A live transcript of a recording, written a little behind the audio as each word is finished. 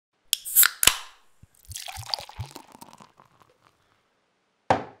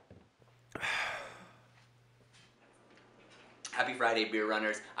Happy Friday, beer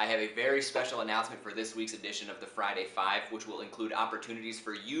runners. I have a very special announcement for this week's edition of the Friday 5, which will include opportunities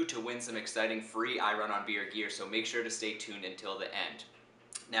for you to win some exciting free I Run on Beer gear, so make sure to stay tuned until the end.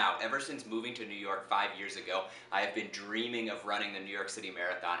 Now, ever since moving to New York 5 years ago, I have been dreaming of running the New York City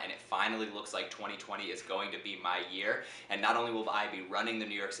Marathon, and it finally looks like 2020 is going to be my year. And not only will I be running the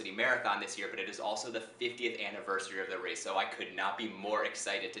New York City Marathon this year, but it is also the 50th anniversary of the race, so I could not be more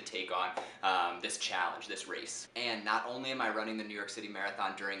excited to take on this challenge, this race. And not only am I running the New York City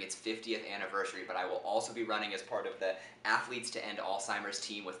Marathon during its 50th anniversary, but I will also be running as part of the Athletes to End Alzheimer's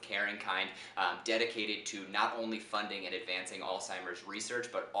team with Caring Kind, dedicated to not only funding and advancing Alzheimer's research,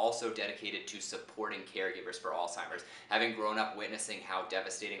 but also dedicated to supporting caregivers for Alzheimer's. Having grown up witnessing how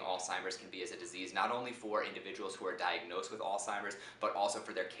devastating Alzheimer's can be as a disease, not only for individuals who are diagnosed with Alzheimer's, but also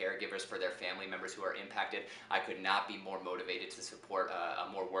for their caregivers, for their family members who are impacted, I could not be more motivated to support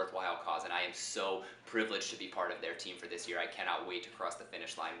a more worthwhile cause, and I am so privileged to be part of their team for this year. I cannot wait to cross the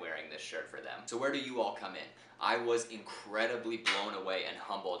finish line wearing this shirt for them. So where do you all come in? I was incredibly blown away and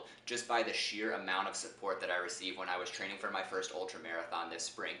humbled just by the sheer amount of support that I received when I was training for my first ultra marathon this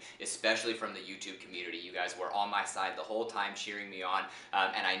spring, especially from the YouTube community. You guys were on my side the whole time cheering me on,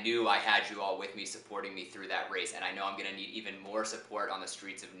 and I knew I had you all with me supporting me through that race, and I know I'm going to need even more support on the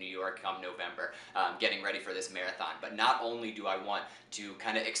streets of New York come November, getting ready for this marathon. But not only do I want to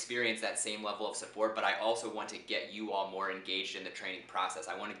kind of experience that same level of support, but I also want to get you all more engaged in the training process.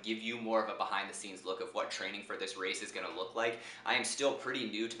 I want to give you more of a behind the scenes look of what training for this race is going to look like. I am still pretty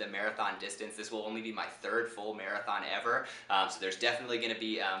new to the marathon distance. This will only be my third full marathon ever, so there's definitely going to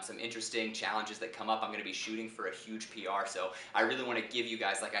be some interesting challenges that come up. I'm going to be shooting for a huge PR, so I really want to give you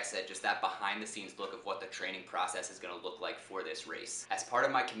guys, like I said, just that behind the scenes look of what the training process is going to look like for this race. As part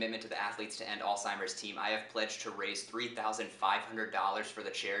of my commitment to the Athletes to End Alzheimer's team, I have pledged to raise $3,500 for the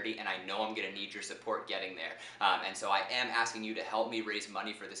charity, and I know I'm going to need your support getting there. And so I am asking you to help me raise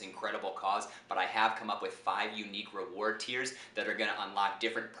money for this incredible cause, but I have come up with 5 unique reward tiers that are going to unlock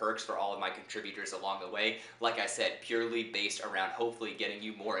different perks for all of my contributors along the way. Like I said, purely based around hopefully getting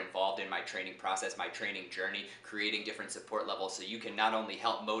you more involved in my training process, my training journey, creating different support levels so you can not only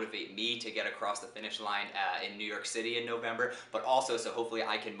help motivate me to get across the finish line in New York City in November, but also so hopefully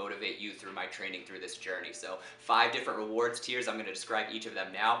I can motivate you through my training through this journey. So 5 different rewards tiers. I'm going to describe each of them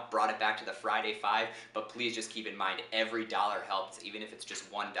now. Brought it back to the Friday 5, but please just keep in mind every dollar helps. Even if it's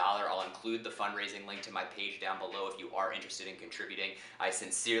just $1, I'll include the fundraising link to my page down below if you are interested in contributing. I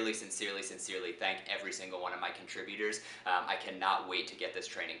sincerely thank every single one of my contributors. I cannot wait to get this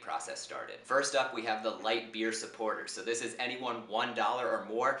training process started. First up, we have the Light Beer Supporters. So this is anyone $1 or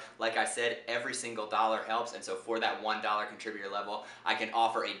more. Like I said, every single dollar helps, and so for that $1 contributor level, I can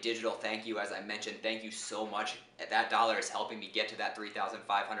offer a digital thank you. As I mentioned, thank you so much. That dollar is helping me get to that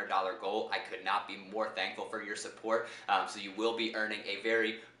 $3,500 goal. I could not be more thankful for your support. So you will be earning a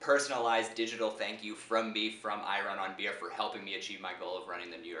very personalized digital thank you from me, from I Run on Beer, for helping me achieve my goal of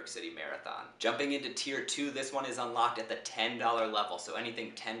running the New York City Marathon. Jumping into tier 2, this one is unlocked at the $10 level, so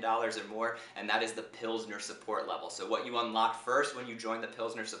anything $10 or more, and that is the Pilsner support level. So what you unlock first when you join the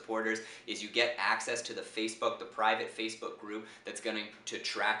Pilsner Supporters is you get access to the private Facebook group that's going to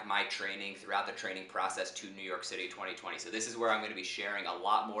track my training throughout the training process to New York City 2020. So this is where I'm going to be sharing a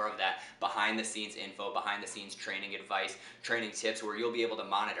lot more of that behind the scenes info, behind the scenes training advice, training tips, where you'll be able to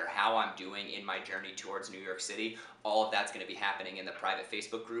monitor how I'm doing in my journey towards New York City. All of that's going to be happening in the private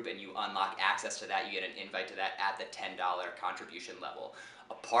Facebook group, and you unlock access to that. You get an invite to that at the $10 contribution level.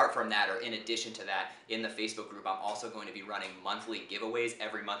 Apart from that, or in addition to that, in the Facebook group, I'm also going to be running monthly giveaways.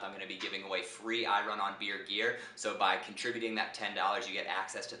 Every month I'm going to be giving away free I Run on Beer gear. So by contributing that $10, you get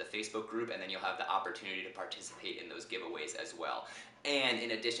access to the Facebook group, and then you'll have the opportunity to participate in those giveaways as well. And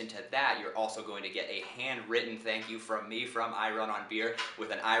in addition to that, you're also going to get a handwritten thank you from me, from I Run on Beer,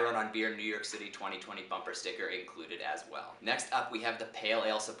 with an I Run on Beer New York City 2020 bumper sticker included as well. Next up, we have the Pale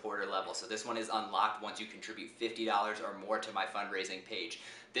Ale supporter level. So this one is unlocked once you contribute $50 or more to my fundraising page.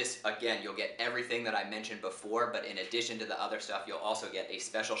 This, again, you'll get everything that I mentioned before, but in addition to the other stuff, you'll also get a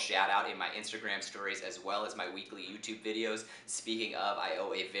special shout out in my Instagram stories as well as my weekly YouTube videos. Speaking of, I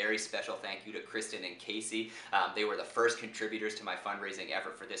owe a very special thank you to Kristen and Casey. They were the first contributors to my fundraising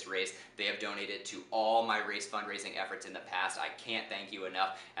effort for this race. They have donated to all my race fundraising efforts in the past. I can't thank you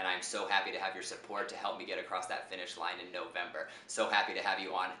enough, and I'm so happy to have your support to help me get across that finish line in November. So happy to have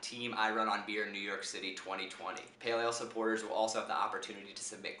you on Team I Run on Beer New York City 2020. Pale Ale supporters will also have the opportunity to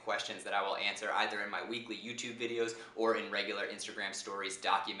submit submit questions that I will answer either in my weekly YouTube videos or in regular Instagram stories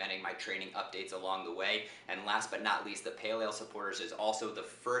documenting my training updates along the way. And last but not least, the Pale Ale Supporters is also the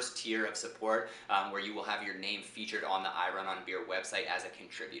first tier of support where you will have your name featured on the IRUNONBEER website as a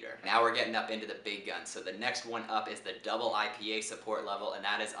contributor. Now we're getting up into the big guns. So the next one up is the double IPA support level, and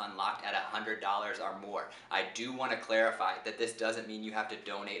that is unlocked at $100 or more. I do want to clarify that this doesn't mean you have to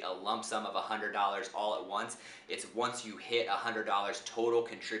donate a lump sum of $100 all at once. It's once you hit $100 total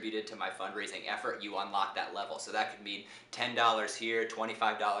contributed to my fundraising effort, you unlock that level. So that could mean $10 here,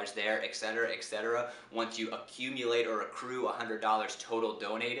 $25 there, etc., etc. Once you accumulate or accrue $100 total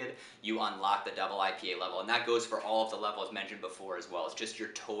donated, you unlock the double IPA level. And that goes for all of the levels mentioned before as well. It's just your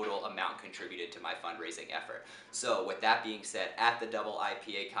total amount contributed to my fundraising effort. So with that being said, at the double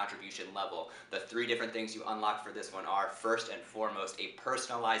IPA contribution level, the 3 different things you unlock for this one are, first and foremost, a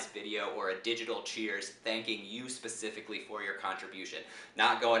personalized video or a digital cheers thanking you specifically for your contribution.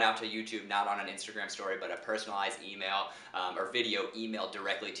 Not going out to YouTube, not on an Instagram story, but a personalized email or video emailed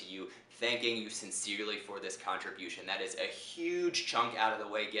directly to you thanking you sincerely for this contribution. That is a huge chunk out of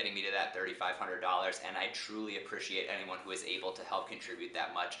the way, getting me to that $3,500, and I truly appreciate anyone who is able to help contribute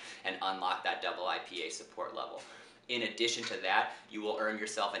that much and unlock that double IPA support level. In addition to that, you will earn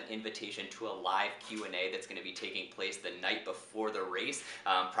yourself an invitation to a live Q&A that's going to be taking place the night before the race,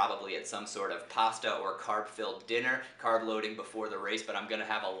 probably at some sort of pasta or carb-filled dinner, carb loading before the race, but I'm going to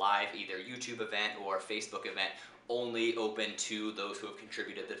have a live either YouTube event or Facebook event only open to those who have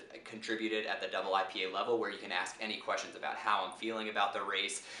contributed at the double IPA level, where you can ask any questions about how I'm feeling about the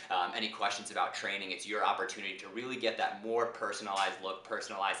race, any questions about training. It's your opportunity to really get that more personalized look,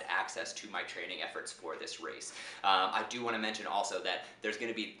 personalized access to my training efforts for this race. I do want to mention also that there's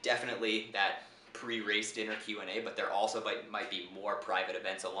going to be definitely that pre-race dinner Q&A, but there also might be more private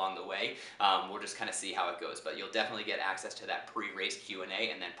events along the way. We'll just kind of see how it goes, but you'll definitely get access to that pre-race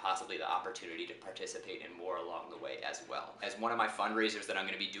Q&A and then possibly the opportunity to participate in more along the way as well. As one of my fundraisers that I'm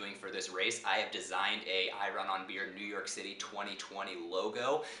going to be doing for this race, I have designed a IRUNONBEER New York City 2020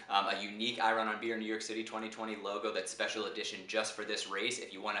 logo, a unique IRUNONBEER New York City 2020 logo that's special edition just for this race.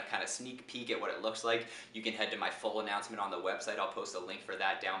 If you want to kind of sneak peek at what it looks like, you can head to my full announcement on the website. I'll post a link for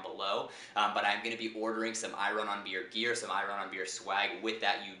that down below, but I'm going to be ordering some IRUNONBEER gear, some IRUNONBEER swag with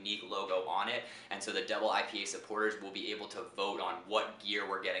that unique logo on it, and so the double IPA supporters will be able to vote on what gear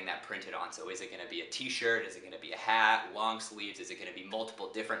we're getting that printed on. So is it going to be a t-shirt, is it going to be a hat, long sleeves, is it going to be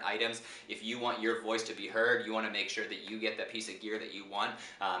multiple different items? If you want your voice to be heard, you want to make sure that you get the piece of gear that you want,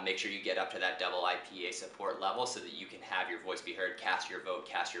 make sure you get up to that double IPA support level so that you can have your voice be heard, cast your vote,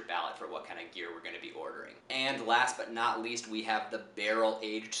 cast your ballot for what kind of gear we're going to be ordering. And last but not least, we have the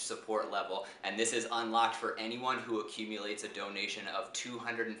barrel-aged support level, and this is unlocked for anyone who accumulates a donation of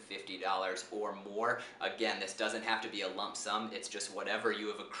 $250 or more. Again, this doesn't have to be a lump sum, it's just whatever you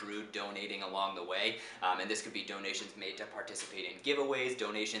have accrued donating along the way, and this could be donations made to participate in giveaways,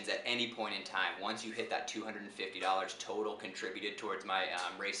 donations at any point in time. Once you hit that $250 total contributed towards my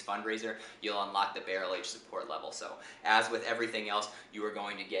race fundraiser, you'll unlock the barrel-aged support level. So as with everything else, you are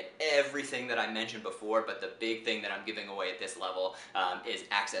going to get everything that I mentioned before, but the big thing that I'm giving away at this level is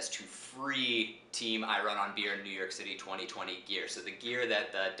access to free Team IRUNONBEER New York City 2020 gear. So the gear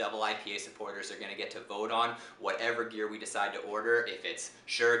that the double IPA supporters are going to get to vote on, whatever gear we decide to order, if it's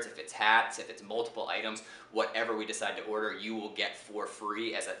shirts, if it's hats, if it's multiple items, whatever we decide to order, you will get for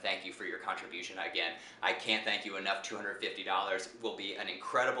free as a thank you for your contribution. Again, I can't thank you enough. $250 will be an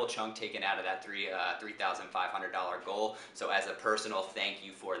incredible chunk taken out of that $3,500 goal. So as a personal thank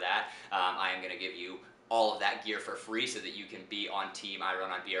you for that, I am going to give you all of that gear for free so that you can be on Team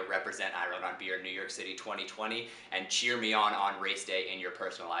IRUNONBEER, represent IRUNONBEER New York City 2020, and cheer me on race day in your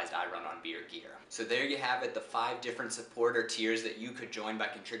personalized IRUNONBEER gear. So there you have it, the 5 different supporter tiers that you could join by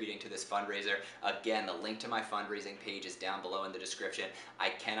contributing to this fundraiser. Again, the link to my fundraising page is down below in the description.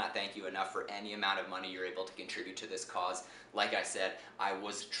 I cannot thank you enough for any amount of money you're able to contribute to this cause. Like I said, I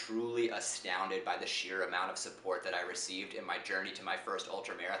was truly astounded by the sheer amount of support that I received in my journey to my first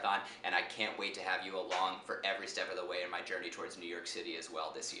ultra marathon, and I can't wait to have you along for every step of the way in my journey towards New York City as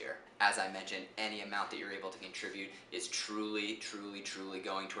well this year. As I mentioned, any amount that you're able to contribute is truly, truly, truly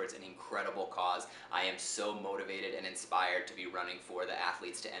going towards an incredible cause. I am so motivated and inspired to be running for the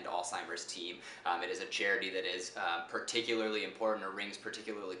Athletes to End Alzheimer's team. It is a charity that is particularly important, or rings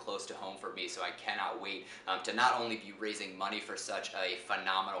particularly close to home for me, so I cannot wait to not only be raising money for such a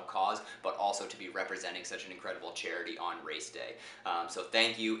phenomenal cause, but also to be representing such an incredible charity on race day. So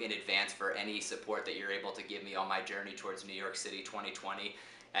thank you in advance for any support that you're able to give me on my journey towards New York City 2020.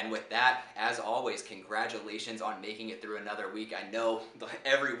 And with that, as always, congratulations on making it through another week. I know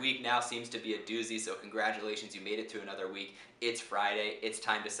every week now seems to be a doozy, so congratulations, you made it to another week. It's Friday, it's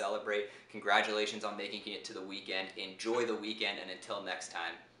time to celebrate. Congratulations on making it to the weekend. Enjoy the weekend, and until next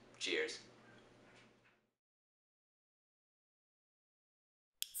time, cheers.